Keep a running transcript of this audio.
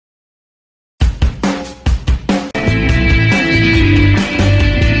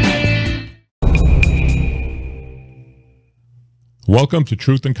Welcome to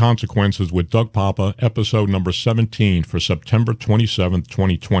Truth and Consequences with Doug POPPA, episode number 17 for September 27,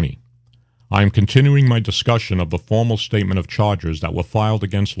 2020. I am continuing my discussion of the formal statement of charges that were filed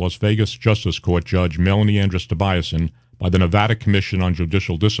against Las Vegas Justice Court Judge MELANIE ANDRESS-TOBIASSON by the Nevada Commission on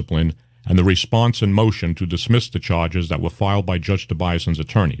Judicial Discipline and the response and motion to dismiss the charges that were filed by Judge Tobiasson's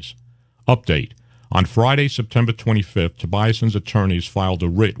attorneys. Update. On Friday, September 25th, Tobiasson's attorneys filed a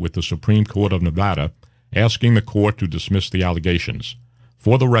writ with the Supreme Court of Nevada asking the court to dismiss the allegations.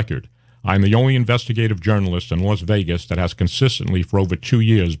 For the record, I am the only investigative journalist in Las Vegas that has consistently for over 2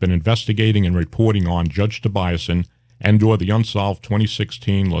 years been investigating and reporting on Judge Tobiasson and/or the unsolved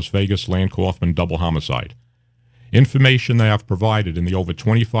 2016 Las Vegas Land Kaufman double homicide. Information that I have provided in the over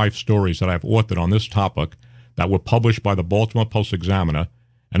 25 stories that I have authored on this topic that were published by the Baltimore Post-Examiner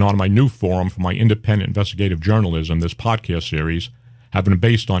and on my new forum for my independent investigative journalism, this podcast series, have been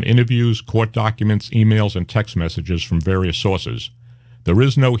based on interviews, court documents, emails, and text messages from various sources. There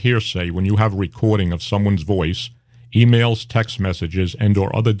is no hearsay when you have a recording of someone's voice, emails, text messages,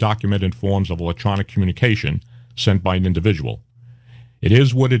 and/or other documented forms of electronic communication sent by an individual. It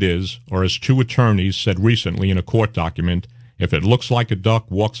is what it is, or as two attorneys said recently in a court document, if it looks like a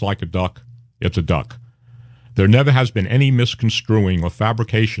duck, walks like a duck, it's a duck. There never has been any misconstruing or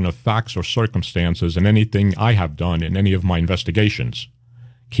fabrication of facts or circumstances in anything I have done in any of my investigations.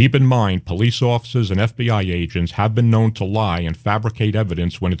 Keep in mind, police officers and FBI agents have been known to lie and fabricate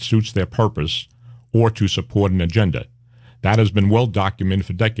evidence when it suits their purpose or to support an agenda. That has been well documented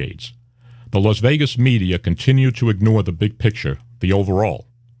for decades. The Las Vegas media continue to ignore the big picture, the overall.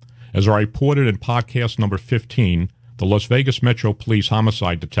 As I reported in podcast number 15, the Las Vegas Metro Police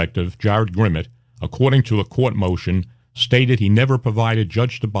homicide detective, Jared Grimmett, according to a court motion, stated he never provided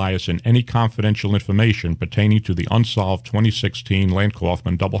Judge Tobiasson any confidential information pertaining to the unsolved 2016 Land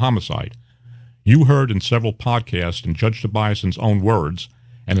Kaufman double homicide. You heard in several podcasts in Judge Tobiasson's own words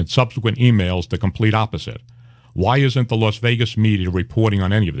and in subsequent emails the complete opposite. Why isn't the Las Vegas media reporting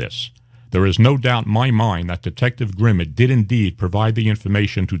on any of this? There is no doubt in my mind that Detective Grimmett did indeed provide the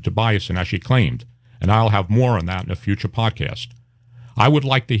information to Tobiasson as she claimed, and I'll have more on that in a future podcast. I would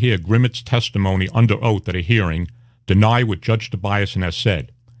like to hear Grimmett's testimony under oath at a hearing deny what Judge Tobiasson has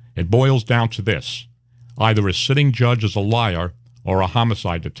said. It boils down to this. Either a sitting judge is a liar or a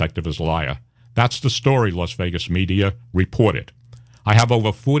homicide detective is a liar. That's the story, Las Vegas media. Report it. I have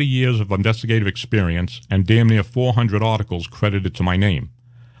over 40 years of investigative experience and damn near 400 articles credited to my name.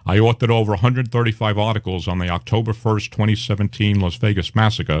 I authored over 135 articles on the October 1st, 2017 Las Vegas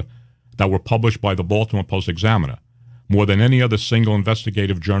massacre that were published by the Baltimore Post-Examiner, more than any other single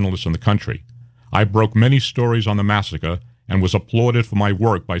investigative journalist in the country. I broke many stories on the massacre and was applauded for my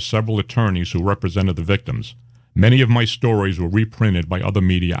work by several attorneys who represented the victims. Many of my stories were reprinted by other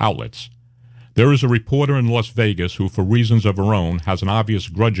media outlets. There is a reporter in Las Vegas who, for reasons of her own, has an obvious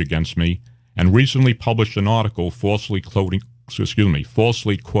grudge against me and recently published an article falsely quoting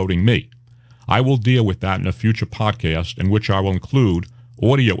me. I will deal with that in a future podcast in which I will include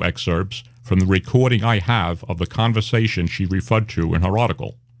audio excerpts from the recording I have of the conversation she referred to in her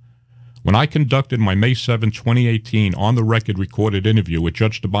article. When I conducted my May 7, 2018 on-the-record recorded interview with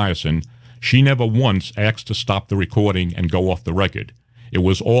Judge Tobiasson, she never once asked to stop the recording and go off the record. It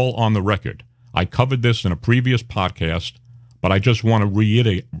was all on the record. I covered this in a previous podcast, but I just want to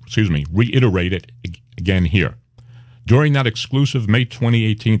reiterate it again here. During that exclusive May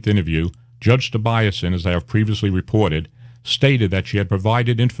 2018 interview, Judge Tobiasson, as I have previously reported, stated that she had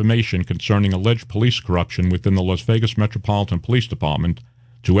provided information concerning alleged police corruption within the Las Vegas Metropolitan Police Department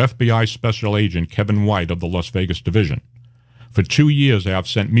to FBI Special Agent Kevin White of the Las Vegas Division. For 2 years, I have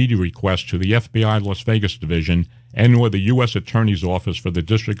sent media requests to the FBI Las Vegas Division and/or the U.S. Attorney's Office for the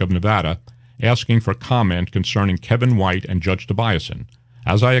District of Nevada asking for comment concerning Kevin White and Judge Tobiasson.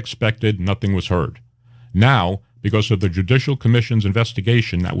 As I expected, nothing was heard. Now, because of the Judicial Commission's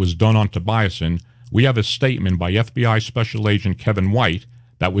investigation that was done on Tobiasson, we have a statement by FBI Special Agent Kevin White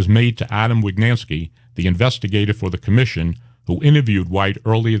that was made to Adam Wignansky, the investigator for the commission, who interviewed White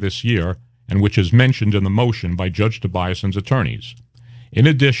earlier this year, and which is mentioned in the motion by Judge Tobiasson's attorneys. In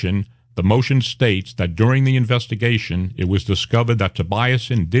addition, the motion states that during the investigation, it was discovered that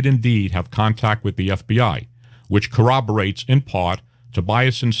Tobiasson did indeed have contact with the FBI, which corroborates in part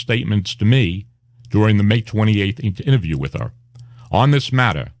Tobiasson's statements to me during the May 28th interview with her. On this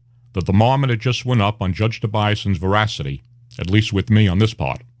matter, the thermometer just went up on Judge Tobiasson's veracity, at least with me on this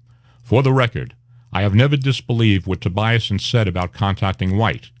part. For the record, I have never disbelieved what Tobiasson said about contacting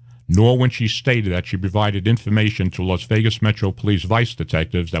White, nor when she stated that she provided information to Las Vegas Metro Police vice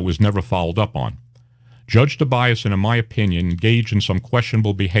detectives that was never followed up on. Judge Tobiasson, in my opinion, engaged in some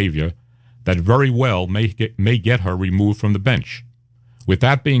questionable behavior that very well may get her removed from the bench. With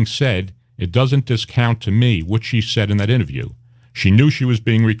that being said, it doesn't discount to me what she said in that interview. She knew she was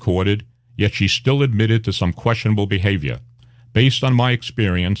being recorded, yet she still admitted to some questionable behavior. Based on my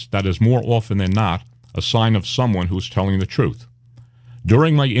experience, that is more often than not a sign of someone who's telling the truth.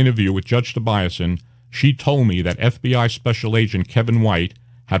 During my interview with Judge Tobiasson, she told me that FBI Special Agent Kevin White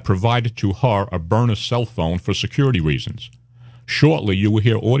had provided to her a burner cell phone for security reasons. Shortly, you will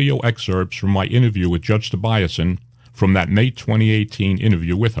hear audio excerpts from my interview with Judge Tobiasson from that May 2018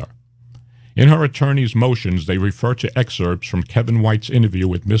 interview with her. In her attorney's motions, they refer to excerpts from Kevin White's interview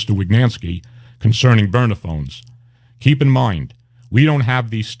with Mr. Wignansky concerning burner phones. Keep in mind, we don't have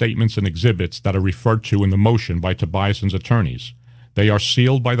these statements and exhibits that are referred to in the motion by Tobiasson's attorneys. They are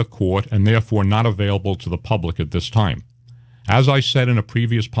sealed by the court and therefore not available to the public at this time. As I said in a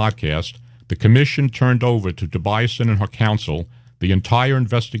previous podcast, the Commission turned over to Tobiasson and her counsel the entire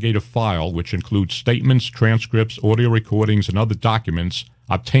investigative file, which includes statements, transcripts, audio recordings, and other documents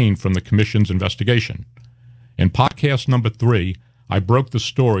obtained from the Commission's investigation. In podcast number 3, I broke the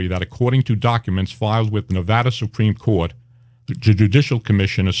story that according to documents filed with the Nevada Supreme Court, the Judicial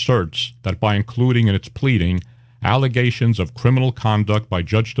Commission asserts that by including in its pleading allegations of criminal conduct by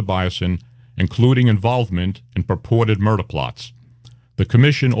Judge Tobiasson, including involvement in purported murder plots. The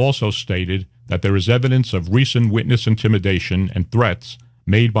Commission also stated that there is evidence of recent witness intimidation and threats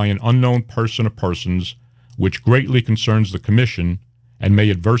made by an unknown person or persons, which greatly concerns the Commission and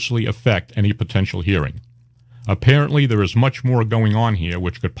may adversely affect any potential hearing. Apparently, there is much more going on here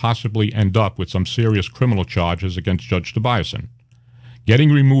which could possibly end up with some serious criminal charges against Judge Tobiasson.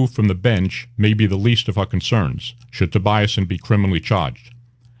 Getting removed from the bench may be the least of our concerns, should Tobiasson be criminally charged.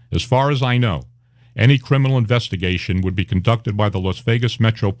 As far as I know, any criminal investigation would be conducted by the Las Vegas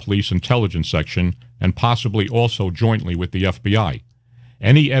Metro Police Intelligence Section and possibly also jointly with the FBI.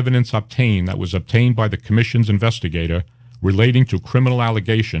 Any evidence obtained that was obtained by the Commission's investigator relating to criminal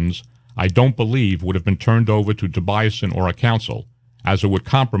allegations, I don't believe would have been turned over to Tobiasson or a counsel, as it would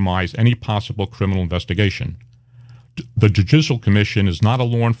compromise any possible criminal investigation. The Judicial Commission is not a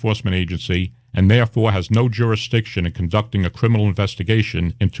law enforcement agency and therefore has no jurisdiction in conducting a criminal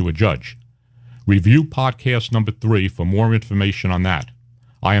investigation into a judge. Review podcast number 3 for more information on that.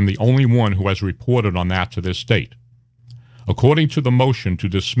 I am the only one who has reported on that to this date. According to the motion to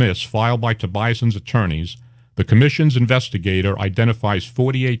dismiss filed by Tobiasson's attorneys, the Commission's investigator identifies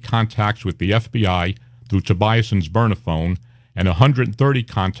 48 contacts with the FBI through Tobiasson's burner phone and 130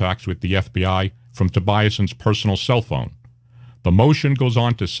 contacts with the FBI from Tobiasson's personal cell phone. The motion goes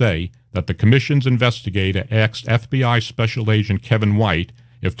on to say that the Commission's investigator asked FBI Special Agent Kevin White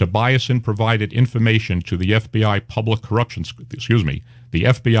if Tobiasson provided information to the FBI's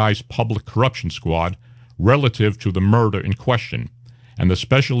Public Corruption Squad relative to the murder in question, and the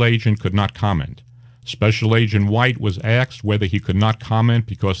Special Agent could not comment. Special Agent White was asked whether he could not comment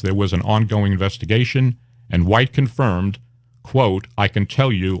because there was an ongoing investigation, and White confirmed, quote, "I can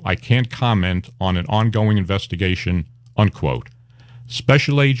tell you I can't comment on an ongoing investigation," unquote.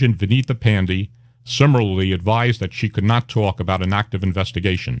 Special Agent Vinitha Pandey similarly advised that she could not talk about an active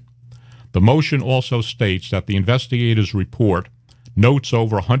investigation. The motion also states that the investigator's report notes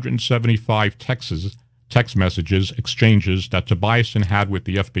over 175 text messages exchanges that Tobiasson had with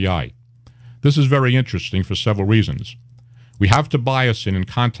the FBI. This is very interesting for several reasons. We have Tobiasson in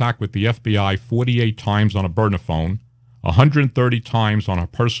contact with the FBI 48 times on a burner phone, 130 times on her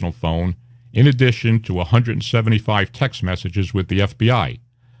personal phone, in addition to 175 text messages with the FBI.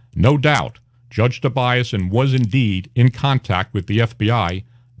 No doubt, Judge Tobiasson was indeed in contact with the FBI,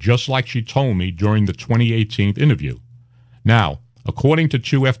 just like she told me during the 2018 interview. Now, according to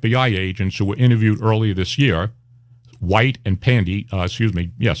 2 FBI agents who were interviewed earlier this year, White and Agent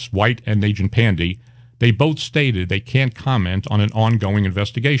Pandey, they both stated they can't comment on an ongoing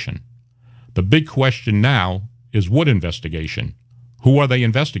investigation. The big question now is what investigation? Who are they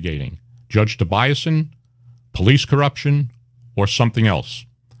investigating? Judge Tobiasson, police corruption, or something else?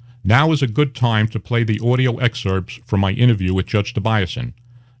 Now is a good time to play the audio excerpts from my interview with Judge Tobiasson.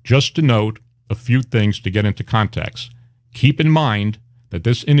 Just to note a few things to get into context. Keep in mind that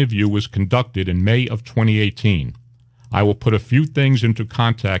this interview was conducted in May of 2018. I will put a few things into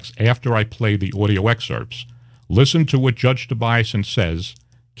context after I play the audio excerpts. Listen to what Judge Tobiasson says,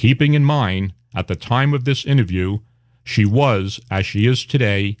 keeping in mind, at the time of this interview, she was, as she is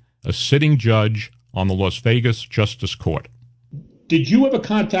today, a sitting judge on the Las Vegas Justice Court. Did you ever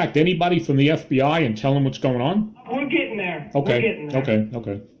contact anybody from the FBI and tell them what's going on? We're getting there. Okay. We're getting there.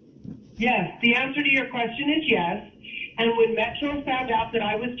 Okay. Yes, the answer to your question is yes. And when Metro found out that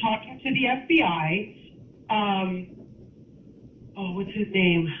I was talking to the FBI, what's his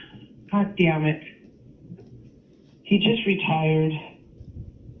name? God damn it. He just retired.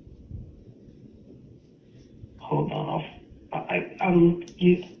 hold on.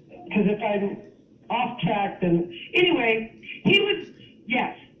 Because if I'm off track, then anyway,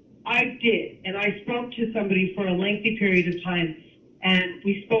 yes, I did, and I spoke to somebody for a lengthy period of time, and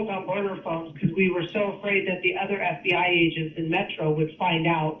we spoke on burner phones because we were so afraid that the other FBI agents in Metro would find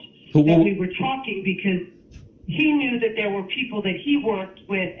out that we were talking, because he knew that there were people that he worked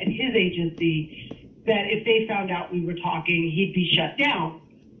with at his agency that if they found out we were talking, he'd be shut down.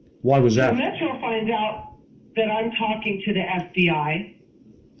 Why was that? So Metro finds out that I'm talking to the FBI,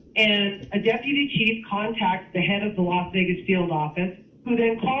 and a deputy chief contacts the head of the Las Vegas field office, who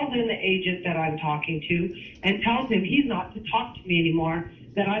then calls in the agent that I'm talking to and tells him he's not to talk to me anymore,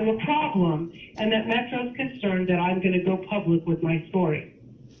 that I'm a problem, and that Metro's concerned that I'm going to go public with my story.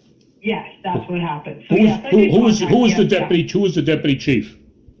 Yes, that's what happened. So who was the deputy chief?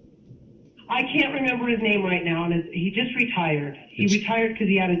 I can't remember his name right now, and he just retired. He retired because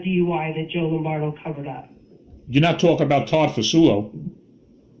he had a DUI that Joe Lombardo covered up. You're not talking about Todd Fasulo?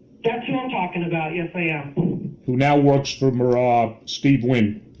 That's who I'm talking about. Yes, I am. Who now works for Steve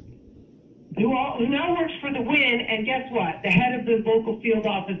Wynn. Who now works for the Wynn, and guess what? The head of the local field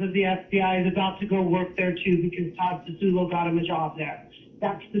office of the FBI is about to go work there too, because Todd Fasulo got him a job there.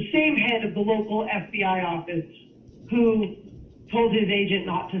 That's the same head of the local FBI office who told his agent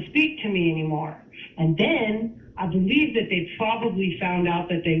not to speak to me anymore. And then I believe that they probably found out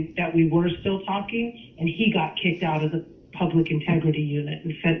that we were still talking, and he got kicked out of the public integrity unit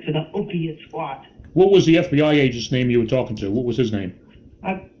and sent to the opiate squad. What was the FBI agent's name you were talking to? What was his name?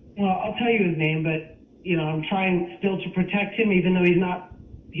 Well, I'll tell you his name, but I'm trying still to protect him, even though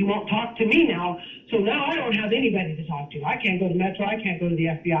he won't talk to me now. So now I don't have anybody to talk to. I can't go to Metro. I can't go to the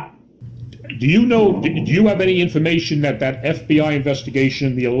FBI. Do you have any information that FBI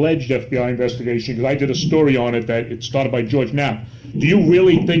investigation, the alleged FBI investigation, because I did a story on it that it started by George Knapp, do you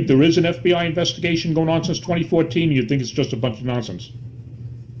really think there is an FBI investigation going on since 2014, or you think it's just a bunch of nonsense?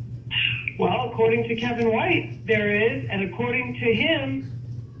 Well, according to Kevin White, there is, and according to him,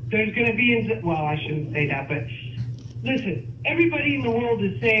 there's going to be, well, I shouldn't say that, but listen, everybody in the world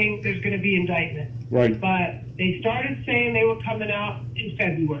is saying there's going to be indictment. Right. But they started saying they were coming out in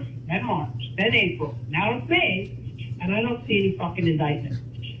February, then March, then April. Now it's May, and I don't see any fucking indictment.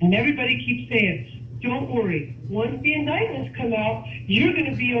 And everybody keeps saying, don't worry. Once the indictments come out, you're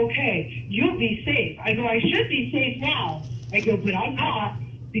going to be okay. You'll be safe. I go, I should be safe now. I go, but I'm not,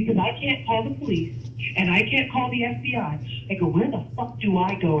 because I can't call the police, and I can't call the FBI. I go, where the fuck do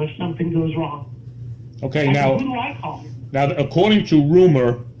I go if something goes wrong? Okay, who do I call? Now, according to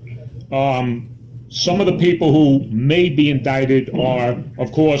rumor, some of the people who may be indicted are,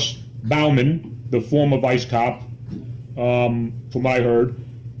 of course, Bauman, the former vice cop, from what I heard,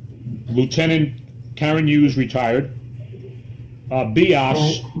 Lieutenant Karen Hughes, retired,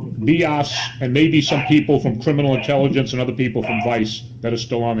 Bias, and maybe some people from criminal intelligence and other people from Vice that are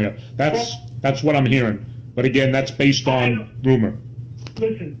still on there. That's what I'm hearing. But again, that's based on rumor.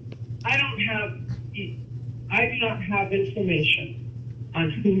 Listen, I do not have information on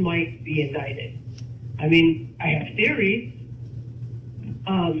who might be indicted. I mean, I have theories.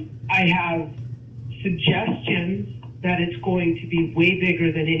 I have suggestions that it's going to be way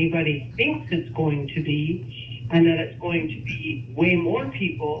bigger than anybody thinks it's going to be, and that it's going to be way more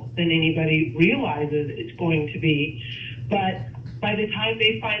people than anybody realizes it's going to be. But by the time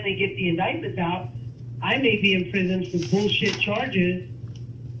they finally get the indictments out, I may be in prison for bullshit charges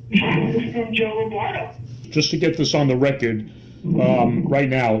from Joe Lombardo. Just to get this on the record, right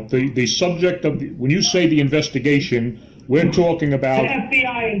now, the subject of when you say the investigation, we're talking about the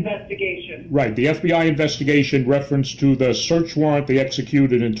FBI investigation. Right, the FBI investigation reference to the search warrant they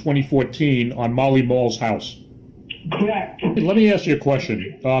executed in 2014 on Molly Mall's house. Correct. Let me ask you a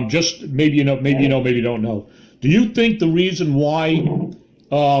question. Just maybe you know, maybe you don't know. Do you think the reason why,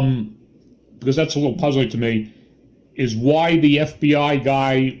 because that's a little puzzling to me, is why the FBI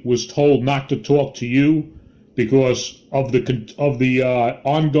guy was told not to talk to you because of the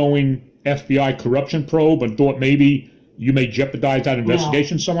ongoing FBI corruption probe, and thought maybe you may jeopardize that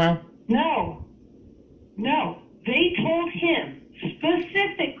investigation somehow? No. They told him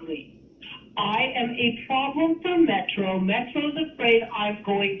specifically, I am a problem for Metro. Metro's afraid I'm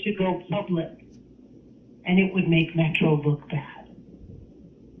going to go public, and it would make Metro look bad.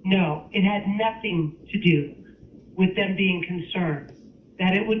 No, it had nothing to do with them being concerned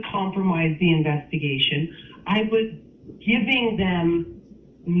that it would compromise the investigation. I was giving them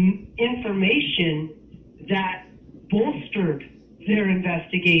information that bolstered their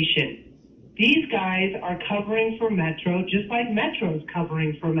investigation. These guys are covering for Metro just like Metro's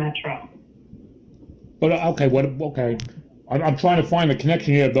covering for Metro. But okay, I'm trying to find the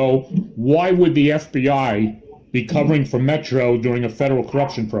connection here, though. Why would the FBI be covering for Metro during a federal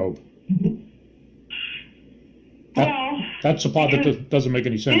corruption probe? That's the part that doesn't make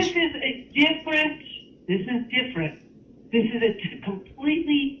any sense. This is different. This is a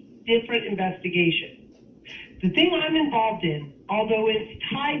completely different investigation. The thing I'm involved in, although it's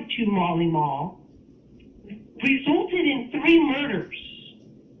tied to Molly Mall, resulted in 3 murders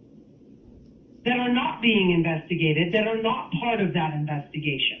that are not being investigated, that are not part of that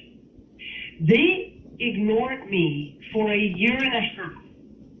investigation. They ignored me for a year and a half,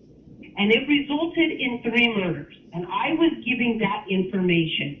 and it resulted in 3 murders. And I was giving that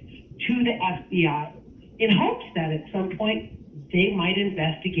information to the FBI in hopes that at some point they might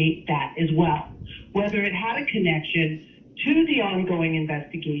investigate that as well, whether it had a connection to the ongoing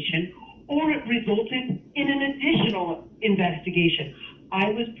investigation or it resulted in an additional investigation.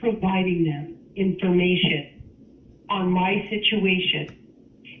 I was providing them information on my situation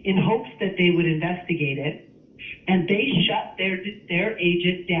in hopes that they would investigate it, and they shut their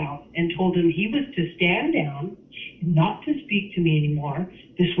agent down and told him he was to stand down, not to speak to me anymore.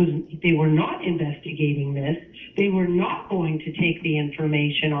 They were not investigating this. They were not going to take the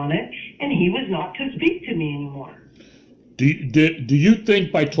information on it, and he was not to speak to me anymore. Do you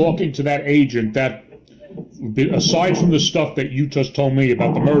think by talking to that agent, that aside from the stuff that you just told me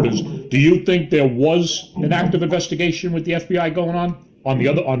about the murders, do you think there was an active investigation with the FBI going on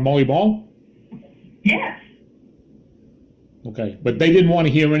Molly Mall? Yes. Okay, but they didn't want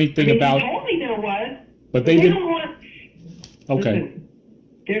to hear anything about. They told me there was. But they didn't. Don't want. Okay. Listen,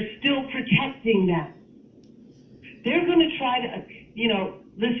 they're still protecting them. They're going to try to,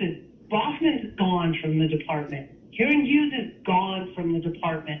 listen. Bossman's gone from the department. Karen Hughes is gone from the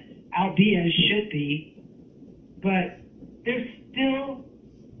department, albeit as should be. But there's still.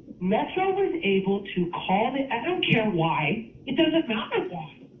 Metro was able to call the. I don't care why. It doesn't matter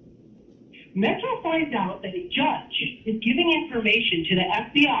why. Metro finds out that a judge is giving information to the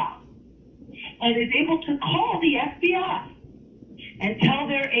FBI and is able to call the FBI and tell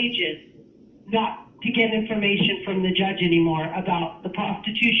their agent not to get information from the judge anymore about the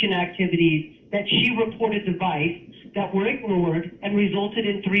prostitution activities that she reported to Vice that were ignored and resulted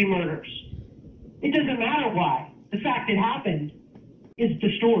in 3 murders. It doesn't matter why. The fact it happened is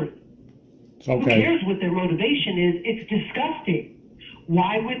the story. Okay. Who cares what their motivation is? It's disgusting.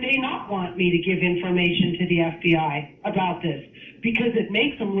 Why would they not want me to give information to the FBI about this? Because it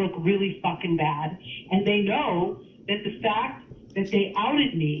makes them look really fucking bad. And they know that the fact that they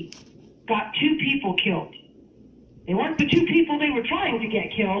outed me got 2 people killed. They weren't the 2 people they were trying to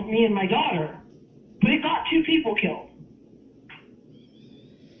get killed, me and my daughter, but it got 2 people killed.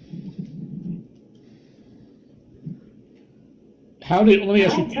 Let me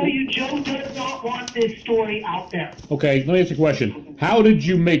ask you. I'll tell you, Joe does not want this story out there. Okay, let me ask you a question. How did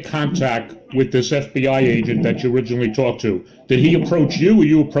you make contact with this FBI agent that you originally talked to? Did he approach you or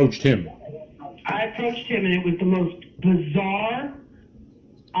you approached him? I approached him, and it was the most bizarre.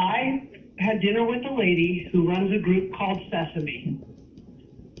 I had dinner with a lady who runs a group called Sesame.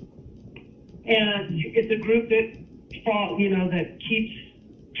 And it's a group that that keeps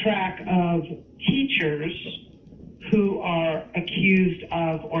track of teachers who are accused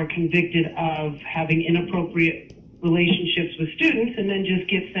of or convicted of having inappropriate relationships with students and then just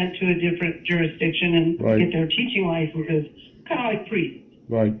get sent to a different jurisdiction and get their teaching licenses, kind of like priests.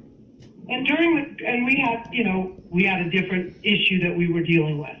 Right. And we had a different issue that we were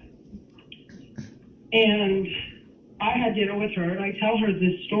dealing with. And I had dinner with her, and I tell her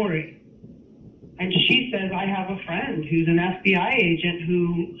this story. And she says, I have a friend who's an FBI agent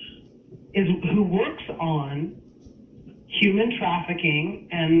who works on human trafficking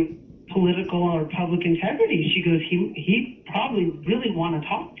and political or public integrity. She goes, he probably really want to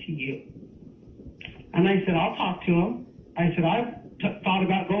talk to you. And I said, I'll talk to him. I said, I've thought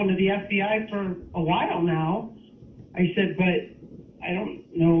about going to the FBI for a while now. I said, but I don't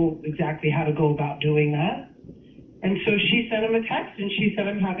know exactly how to go about doing that. And so she sent him a text, and she said,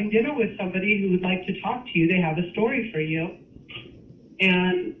 I'm having dinner with somebody who would like to talk to you. They have a story for you.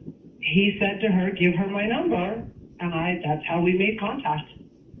 And he said to her, give her my number. And that's how we made contact.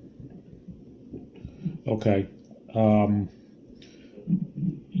 Okay. I'm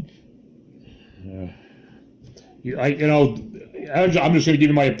just going to give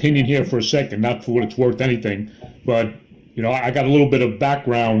you my opinion here for a second, not for what it's worth anything, but I got a little bit of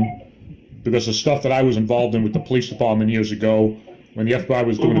background because of stuff that I was involved in with the police department years ago when the FBI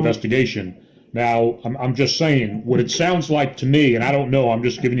was doing an investigation. Now, I'm just saying, what it sounds like to me, and I don't know, I'm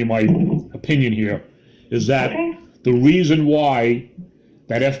just giving you my opinion here, is that the reason why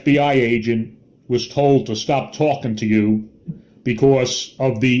that FBI agent was told to stop talking to you because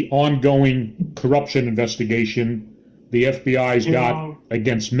of the ongoing corruption investigation the FBI's got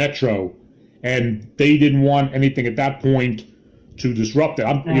against Metro, and they didn't want anything at that point to disrupt it.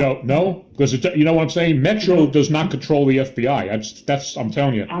 No, because you know what I'm saying. Metro does not control the FBI. That's I'm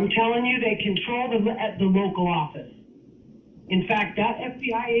telling you. I'm telling you, they control the local office. In fact, that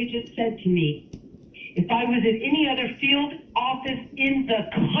FBI agent said to me, if I was at any other field office in the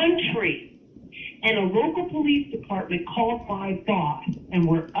country and a local police department called my boss and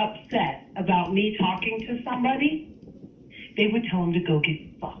were upset about me talking to somebody, they would tell him to go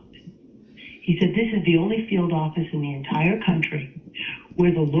get fucked. He said, this is the only field office in the entire country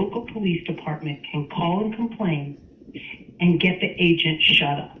where the local police department can call and complain and get the agent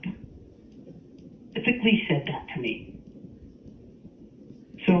shut up. Specifically said that to me.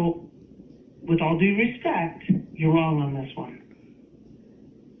 So, with all due respect, you're wrong on this one.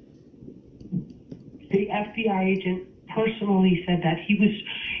 The FBI agent personally said that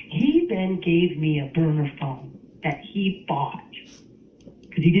he then gave me a burner phone that he bought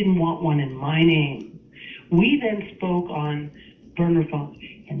because he didn't want one in my name. We then spoke on burner phones.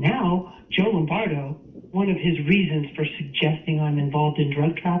 And now, Joe Lombardo, one of his reasons for suggesting I'm involved in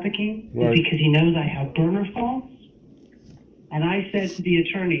drug trafficking is because he knows I have burner phones. And I said to the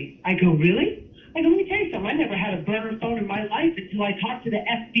attorney, I go, really? I go, let me tell you something. I never had a burner phone in my life until I talked to the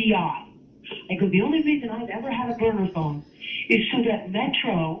FBI. I go, the only reason I've ever had a burner phone is so that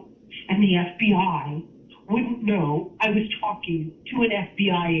Metro and the FBI wouldn't know I was talking to an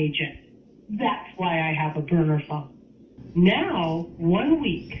FBI agent. That's why I have a burner phone. Now, 1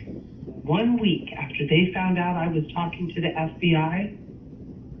 week after they found out I was talking to the FBI,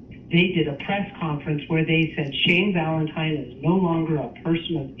 they did a press conference where they said Shane Valentine is no longer a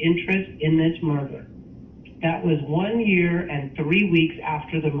person of interest in this murder. That was 1 year and 3 weeks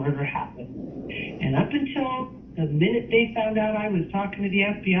after the murder happened. And up until the minute they found out I was talking to the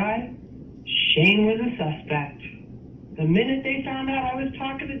FBI, Shane was a suspect. The minute they found out I was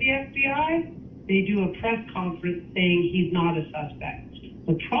talking to the FBI, they do a press conference saying he's not a suspect.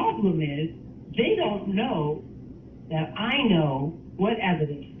 The problem is they don't know that I know what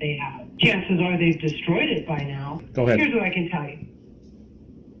evidence they have. Chances are they've destroyed it by now. Go ahead. Here's what I can tell you.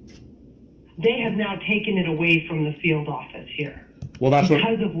 They have now taken it away from the field office here. Well, that's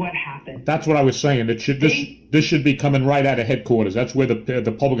because of what happened. That's what I was saying. This should be coming right out of headquarters. That's where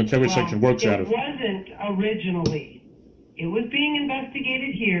the public integrity section works out of. It wasn't originally. It was being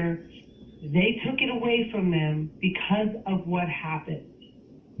investigated here. They took it away from them because of what happened.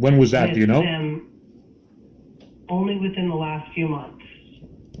 When was that? Do you know? Them only within the last few months.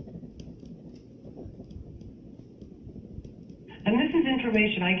 And this is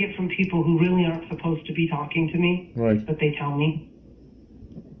information I get from people who really aren't supposed to be talking to me. Right. But they tell me.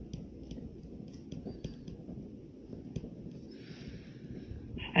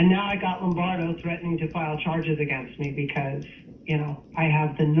 And now I got Lombardo threatening to file charges against me because, you know, I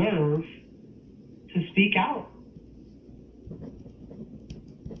have the nerve to speak out.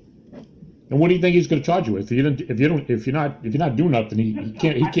 And what do you think he's going to charge you with? If you're not doing nothing,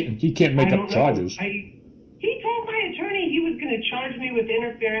 he can't make up charges. He told my attorney he was going to charge me with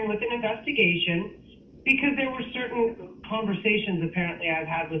interfering with an investigation because there were certain conversations apparently I've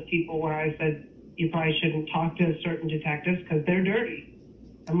had with people where I said you probably shouldn't talk to certain detectives because they're dirty.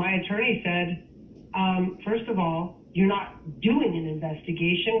 And my attorney said, first of all, you're not doing an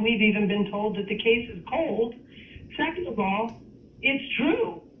investigation. We've even been told that the case is cold. Second of all, it's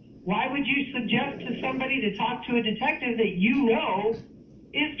true. Why would you suggest to somebody to talk to a detective that you know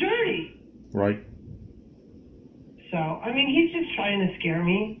is dirty? Right. So, I mean, he's just trying to scare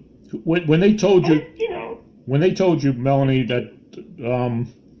me. When they told you, when they told you, Melanie, that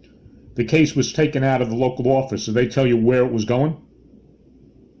the case was taken out of the local office, did they tell you where it was going?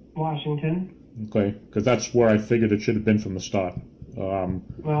 Washington. Okay, because that's where I figured it should have been from the start. Well,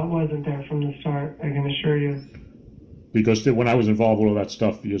 it wasn't there from the start, I can assure you. Because when I was involved with all that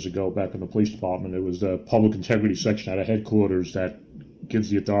stuff years ago back in the police department, it was the public integrity section out of headquarters that gives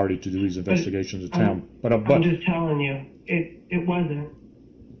the authority to do these investigations in town. But I'm just telling you, it wasn't.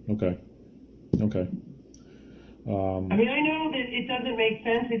 Okay. I mean, I know that it doesn't make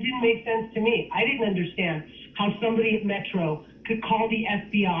sense. It didn't make sense to me. I didn't understand how somebody at Metro could call the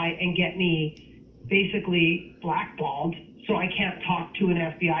FBI and get me basically blackballed so I can't talk to an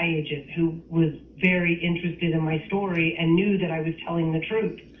FBI agent who was very interested in my story and knew that I was telling the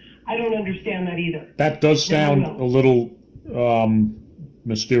truth. I don't understand that either. That does sound a little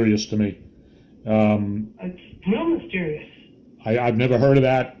mysterious to me. It's real mysterious. I've never heard of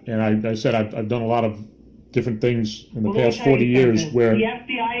that, and I said I've done a lot of different things in the Well, let me past tell you 40 years something. where... The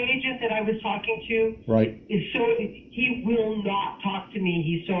FBI agent that I was talking to Right. is he will not talk to me.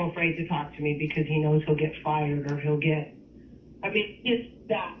 He's so afraid to talk to me because he knows he'll get fired or he'll get, I mean,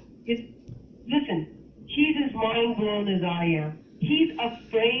 listen, he's as mind blown as I am. He's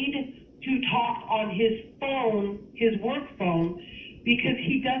afraid to talk on his phone, his work phone, because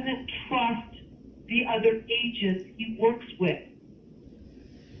he doesn't trust the other agents he works with.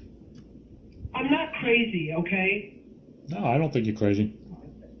 I'm not crazy, okay? No, I don't think you're crazy.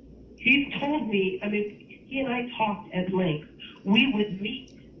 He's told me, I mean, he and I talked at length. We would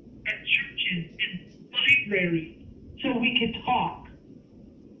meet at churches and libraries so we could talk.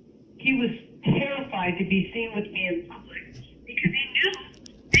 He was terrified to be seen with me in public because he knew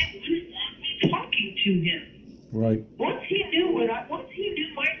they wouldn't want me talking to him. Right. Once he knew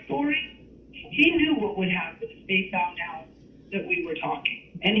my story, he knew what would happen if they found out that we were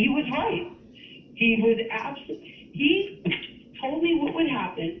talking. And he was right. He told me what would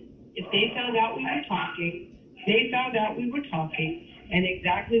happen if they found out we were talking. They found out we were talking, and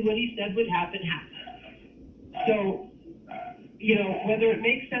exactly what he said would happen happened. So, you know, whether it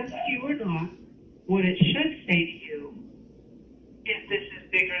makes sense to you or not, what it should say to you is this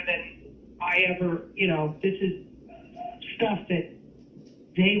is bigger than I ever, you know, this is stuff that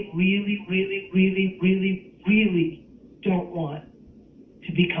they really, really, really, really, really don't want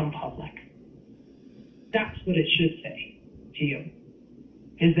to become public. That's what it should say to you,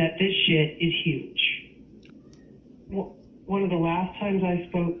 is that this shit is huge. One of the last times I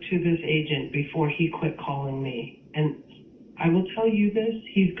spoke to this agent before he quit calling me, and I will tell you this,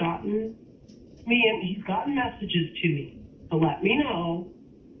 he's gotten messages to me to let me know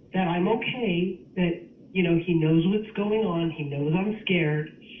that I'm okay, that, you know, he knows what's going on, he knows I'm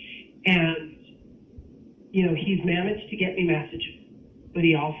scared, and, you know, he's managed to get me messages. But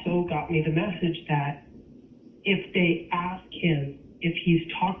he also got me the message that if they ask him if he's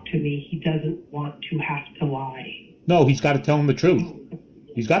talked to me, he doesn't want to have to lie. No, he's got to tell him the truth.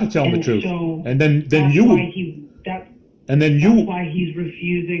 He's got to tell him the truth. So and then that's you... That's why he's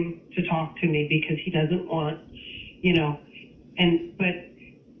refusing to talk to me, because he doesn't want, you know,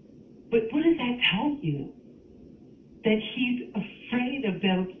 but what does that tell you? That he's afraid of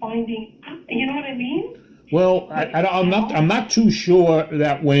them finding out, you know what I mean? Well, I'm not too sure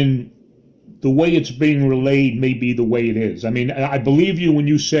that when the way it's being relayed may be the way it is. I mean, I believe you when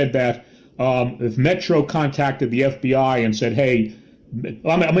you said that if Metro contacted the FBI and said, hey,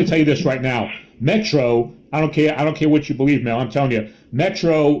 I'm going to tell you this right now. Metro, I don't care what you believe, Mel. I'm telling you,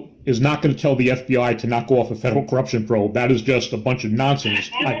 Metro is not going to tell the FBI to knock off a federal corruption probe. That is just a bunch of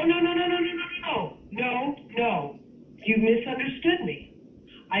nonsense. No. You misunderstood me.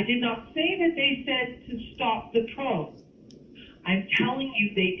 I did not say that they said to stop the probe. I'm telling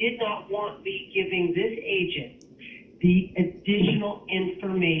you they did not want me giving this agent the additional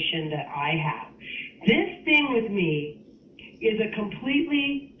information that I have. This thing with me is a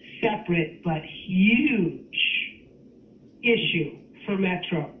completely separate but huge issue for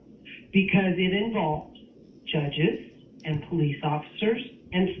Metro, because it involved judges and police officers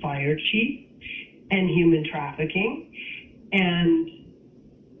and fire chiefs and human trafficking and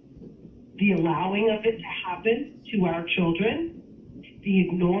the allowing of it to happen to our children, the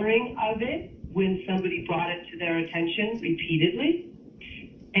ignoring of it when somebody brought it to their attention repeatedly,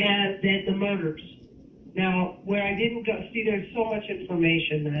 and then the murders. Now, where I didn't go, see, there's so much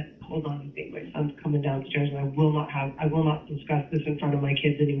information that, hold on, I think my son's coming downstairs, and I will not discuss this in front of my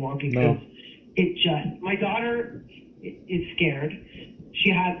kids anymore, because my daughter is scared. She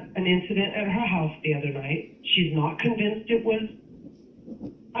had an incident at her house the other night. She's not convinced it was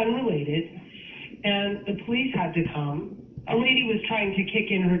unrelated, and the police had to come. A lady was trying to kick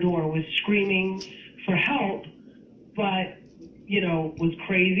in her door, was screaming for help, but, you know, was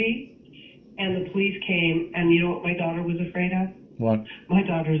crazy. And the police came, and you know what my daughter was afraid of? What? My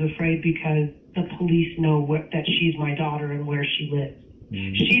daughter's afraid because the police know that she's my daughter and where she lives.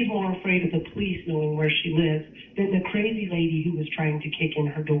 Mm-hmm. She's more afraid of the police knowing where she lives than the crazy lady who was trying to kick in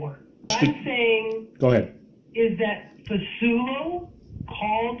her door. What I'm saying Go ahead. Is that Fasulo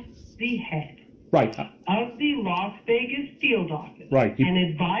called the head of the Las Vegas field office and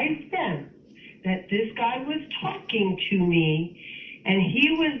advised them that this guy was talking to me, and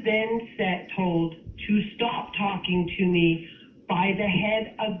he was then told to stop talking to me by the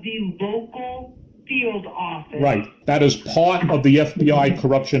head of the local field office. Right. That is part of the FBI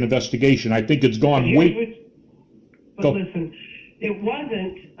corruption investigation. I think it's gone way... Listen, it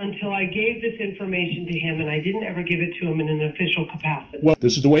wasn't until I gave this information to him, and I didn't ever give it to him in an official capacity. Well,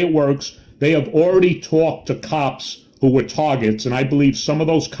 this is the way it works. They have already talked to cops who were targets, and I believe some of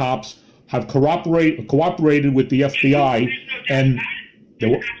those cops have cooperated with the FBI, and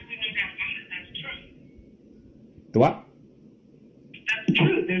the what? That's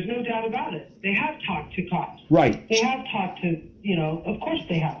true. There's no doubt about it. They have talked to cops. Right. They have talked to, of course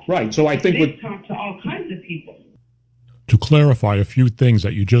they have. Right. So I think they've talked to all kinds of people. To clarify a few things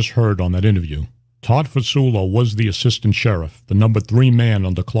that you just heard on that interview, Todd Fasulo was the assistant sheriff, the number 3 man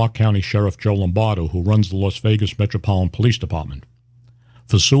under Clark County Sheriff Joe Lombardo, who runs the Las Vegas Metropolitan Police Department.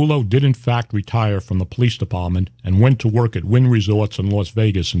 Fasulo did in fact retire from the police department and went to work at Wynn Resorts in Las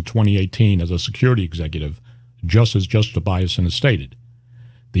Vegas in 2018 as a security executive, just as Judge Tobiasson has stated.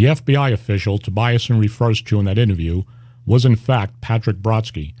 The FBI official Tobiasson refers to in that interview was in fact Patrick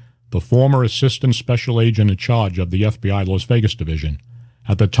Brodsky, the former assistant special agent in charge of the FBI Las Vegas division.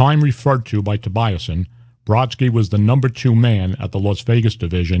 At the time referred to by Tobiasson, Brodsky was the number 2 man at the Las Vegas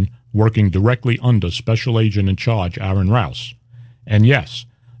division, working directly under special agent in charge Aaron Rouse. And yes,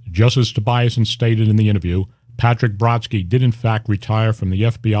 just as Tobiasson stated in the interview, Patrick Brodsky did in fact retire from the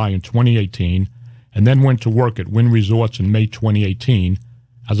FBI in 2018 and then went to work at Wynn Resorts in May 2018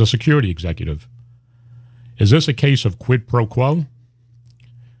 as a security executive. Is this a case of quid pro quo?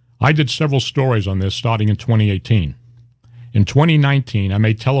 I did several stories on this starting in 2018. In 2019, I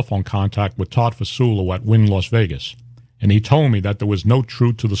made telephone contact with Todd Fasulo at Wynn Las Vegas, and he told me that there was no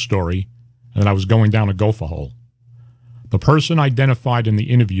truth to the story and that I was going down a gopher hole. The person identified in the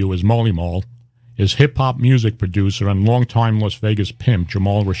interview as Molly Mall is hip-hop music producer and longtime Las Vegas pimp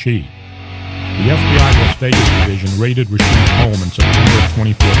Jamal Rashid. The FBI Las Vegas division raided Rashid's home in September of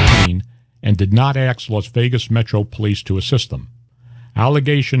 2014 and did not ask Las Vegas Metro Police to assist them.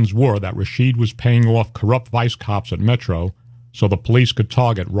 Allegations were that Rashid was paying off corrupt vice cops at Metro so the police could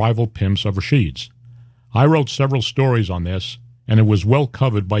target rival pimps of Rashid's. I wrote several stories on this, and it was well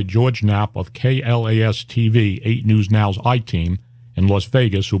covered by George Knapp of KLAS-TV 8 News Now's I-Team in Las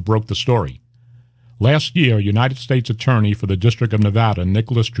Vegas, who broke the story. Last year, United States Attorney for the District of Nevada,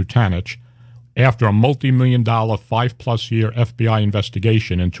 Nicholas Trutanich, after a multi-million-dollar 5-plus-year FBI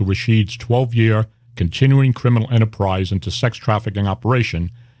investigation into Rashid's 12-year continuing criminal enterprise into sex trafficking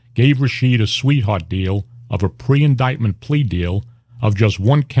operation, gave Rashid a sweetheart deal of a pre-indictment plea deal of just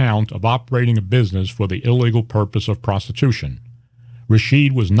 1 count of operating a business for the illegal purpose of prostitution.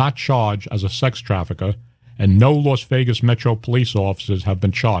 Rashid was not charged as a sex trafficker, and no Las Vegas Metro police officers have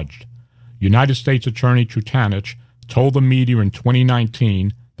been charged. United States Attorney Trutanich told the media in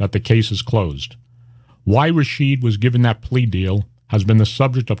 2019 that the case is closed. Why Rashid was given that plea deal has been the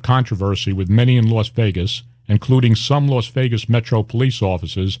subject of controversy with many in Las Vegas, including some Las Vegas Metro police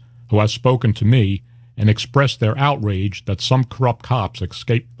officers who have spoken to me and expressed their outrage that some corrupt cops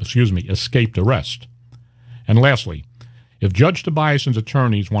escaped arrest. And lastly, if Judge Tobiasson's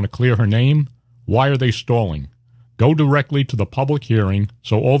attorneys want to clear her name, why are they stalling? Go directly to the public hearing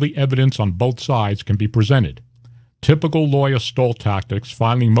so all the evidence on both sides can be presented. Typical lawyer stall tactics,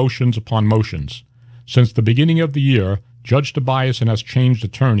 filing motions upon motions. Since the beginning of the year, Judge Tobiasson has changed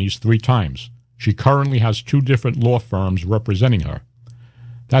attorneys 3 times. She currently has 2 different law firms representing her.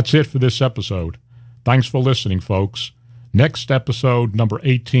 That's it for this episode. Thanks for listening, folks. Next episode, number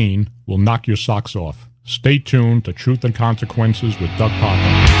 18, will knock your socks off. Stay tuned to Truth and Consequences with Doug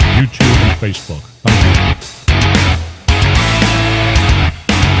POPPA, YouTube and Facebook. Thank you.